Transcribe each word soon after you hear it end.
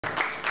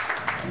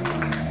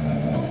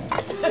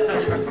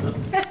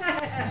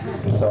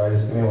sorry,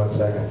 just give me 1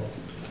 second.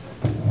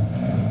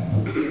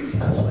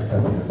 Because I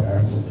got to be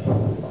embarrassing me.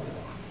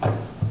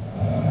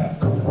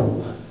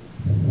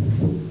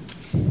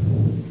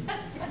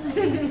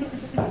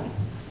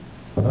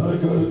 I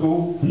gotta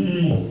go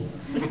pee.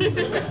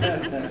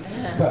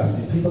 Gosh,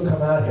 these people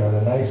come out here on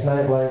a nice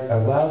night like, a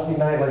lousy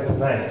night like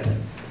tonight.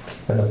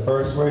 And the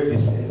first word you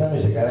say to them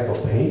is, you gotta go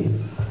pee?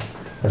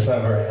 That's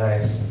not very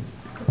nice.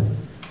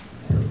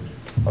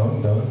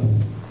 I'm done.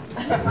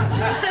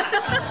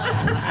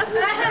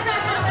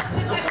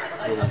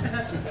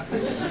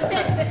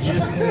 Did you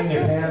just pee in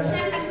your pants?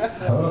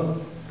 Huh?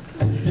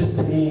 Did you just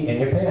pee in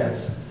your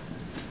pants?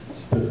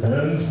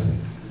 Depends.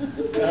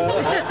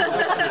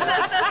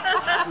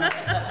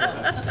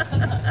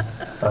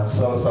 I'm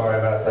so sorry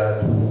about that.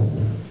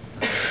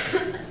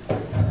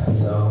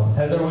 So,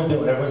 how's everyone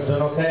doing? Everyone's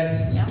doing okay?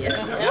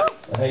 Yeah.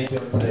 How you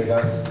doing today,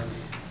 guys?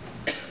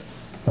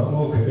 I'm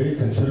okay,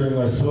 considering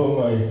I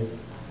saw my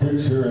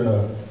picture in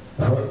a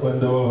front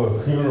window of a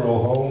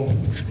funeral home.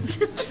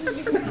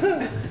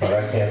 Oh,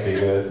 that can't be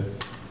good.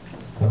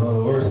 No,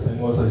 the worst thing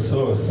was I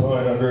saw a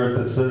sign under it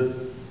that said,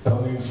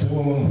 coming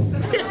soon.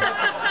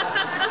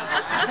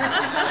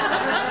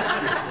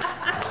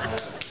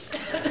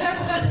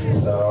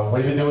 So,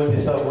 what have you been doing with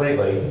yourself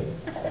lately?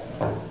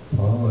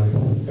 Well, I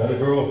got a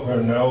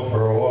girlfriend now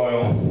for a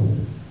while.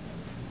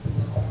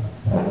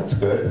 That's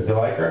good. You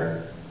like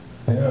her?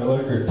 Yeah, I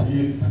like her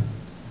teeth.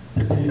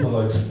 Her teeth are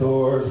like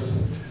stars.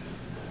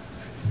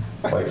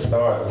 Like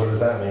stars? What does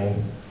that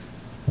mean?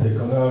 They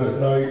come out at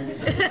night.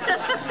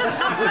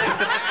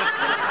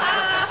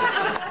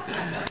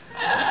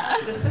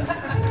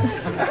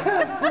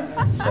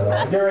 So,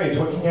 at your age,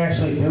 what can you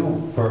actually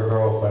do for a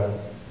girlfriend?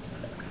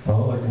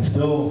 Well, I can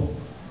still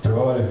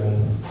drive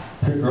and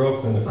pick her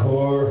up in the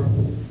car.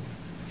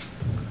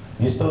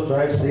 You still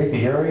drive safe at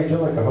your age? You're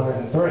like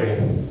 103.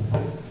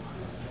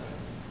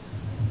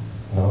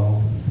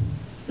 No.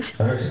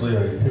 Actually,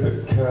 I hit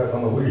a cat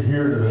on the way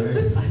here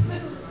today.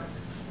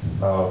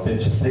 Oh,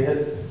 didn't you see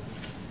it?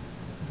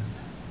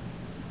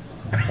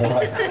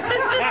 Why?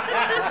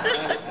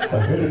 I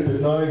hit it,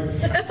 didn't I?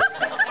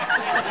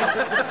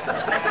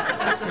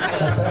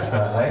 That's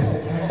not nice. The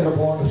cat could have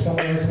belonged to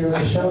someone who's here at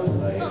the show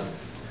tonight.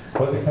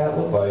 What did the cat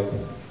look like?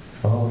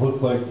 Oh, it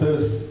looked like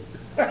this.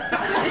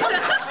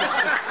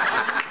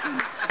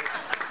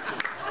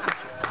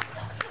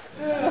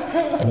 I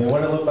mean,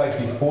 what did it look like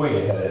before you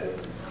hit it?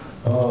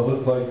 Oh, it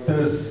looked like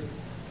this.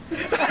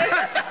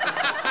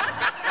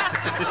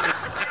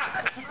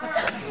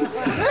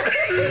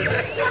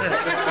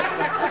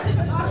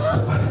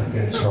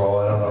 Control,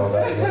 I don't know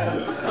about you.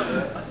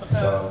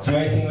 So, do you do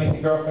anything with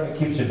your girlfriend that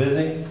keeps you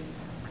busy?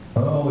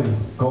 Oh, we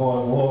go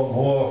on long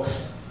walks.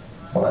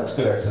 Well, that's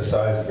good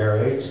exercise at your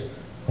age.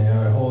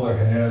 Yeah, I hold her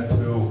hand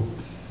too.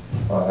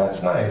 Oh,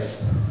 that's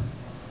nice.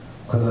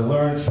 Because I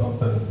learned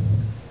something.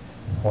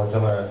 What'd you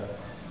learn?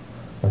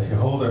 If you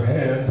hold her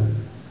hand,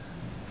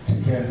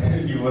 she can't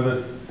hit you with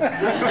it.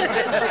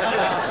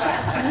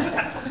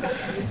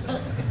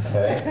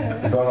 Okay.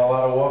 You go on a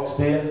lot of walks,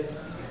 do you?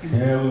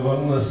 Yeah, we went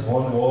on this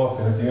one walk,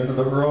 and at the end of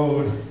the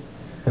road,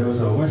 there was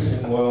a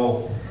wishing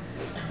well.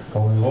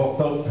 When we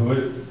walked up to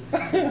it,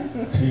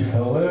 she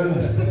fell in.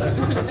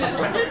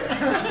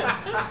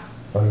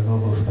 I didn't know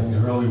those things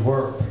really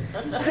worked.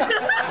 That's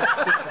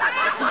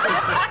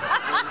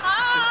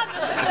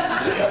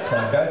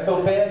not bad. I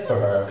feel bad for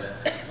her.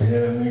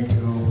 Yeah, me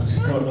too.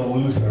 She's starting to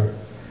lose her.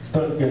 She's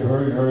starting to get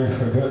very, very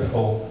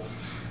forgetful.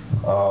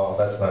 Oh,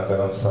 that's not good.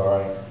 I'm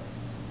sorry.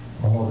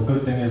 Well, the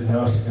good thing is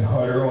now she can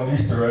hide her own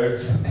Easter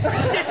eggs.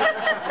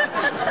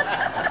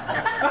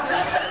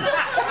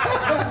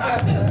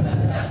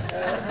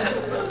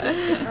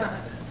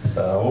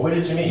 Well, where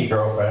did you meet your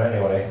girlfriend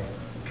anyway?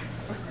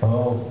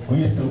 Oh, we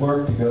used to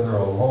work together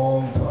a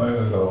long time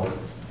ago.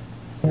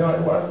 You know,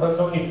 I've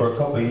known you for a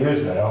couple of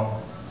years now,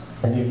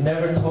 and you've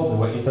never told me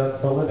what you've done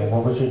for a living.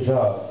 What was your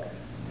job?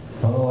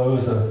 Oh, I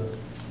was a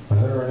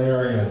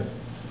veterinarian.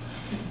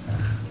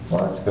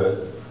 Well, that's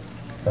good.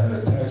 And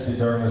a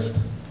taxidermist.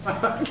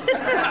 That's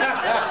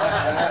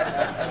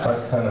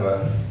kind of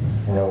a,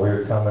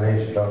 weird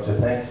combination, don't you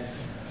think?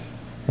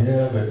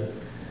 Yeah, but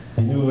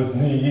you knew with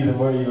me, either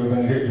way you were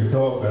going to get your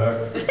dog back.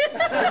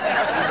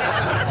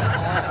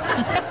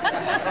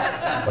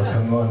 Oh,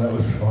 come on, that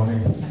was funny.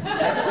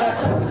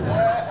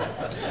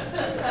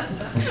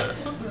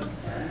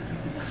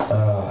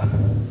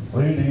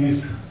 Ladies,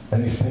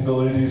 any single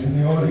ladies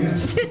in the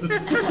audience?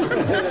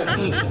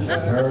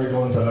 Married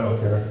ones, I don't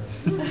care.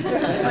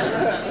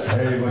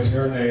 Hey, what's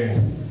your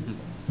name?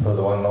 For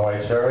the one in the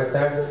white shirt right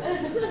there?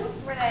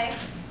 Renee.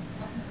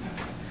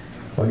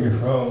 Where you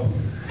from?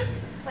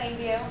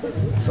 Plainview.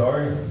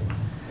 Sorry?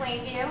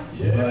 Plainview.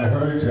 Yeah, I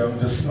heard you. I'm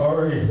just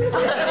sorry.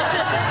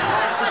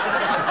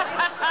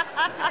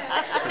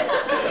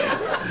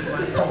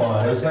 Come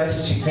on, it was nice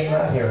that she came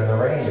out here in the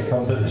rain to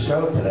come to the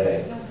show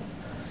today.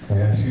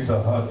 Yeah, she's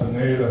a hot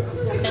tomato.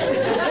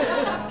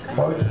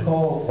 Why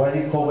do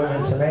you call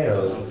women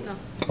tomatoes?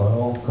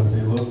 Well, because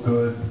they look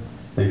good,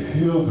 they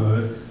feel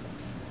good,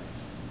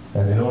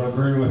 and they don't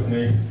agree with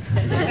me.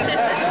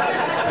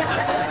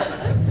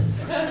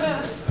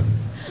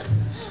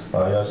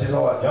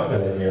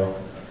 younger than you.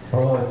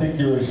 Well, I think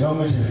you're as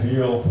young as you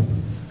feel.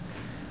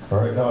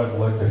 Right now, I'd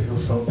like to feel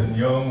something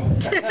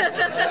young.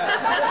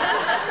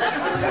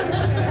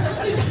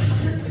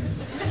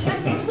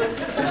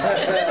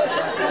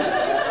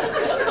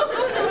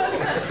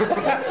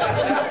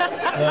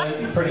 You know,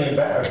 you'd be pretty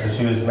embarrassed if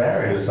she was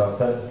married or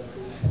something.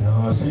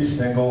 No, she's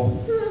single.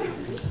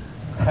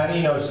 How do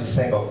you know she's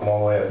single from all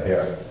the way up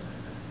here?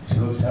 She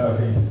looks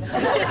happy.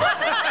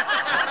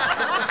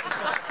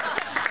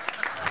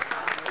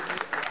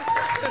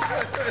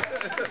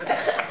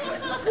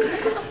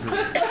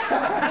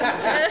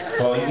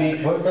 Well,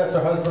 what that's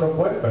her husband or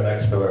boyfriend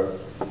next to her?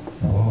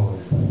 Oh,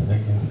 he's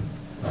making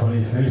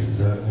funny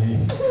faces at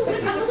me.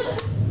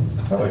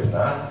 No, he's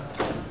not.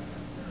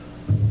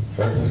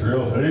 That's his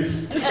real face.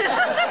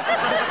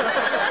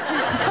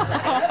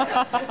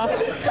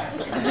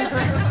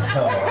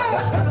 Come on,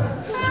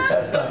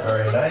 that's not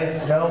very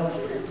nice, you know?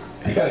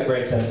 You got a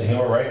great sense of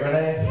humor, right,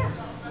 Renee?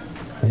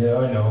 Yeah,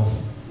 I know.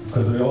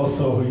 Because we all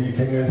saw who you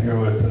came in here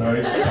with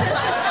tonight.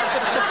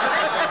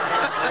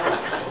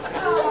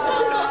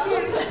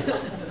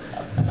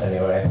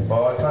 Anyway,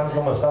 well, our time's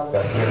almost up,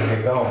 guys. We gotta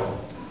get going.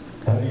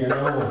 How do you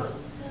know?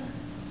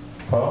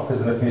 Well,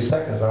 because in a few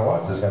seconds my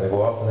watch is going to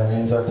go off, and that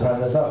means our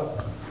time is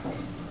up.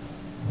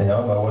 You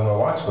know, but when my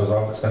watch goes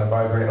off, it's going to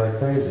vibrate like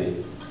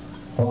crazy.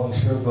 Well, I'm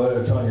sure glad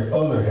it's on your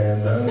other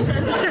hand, then.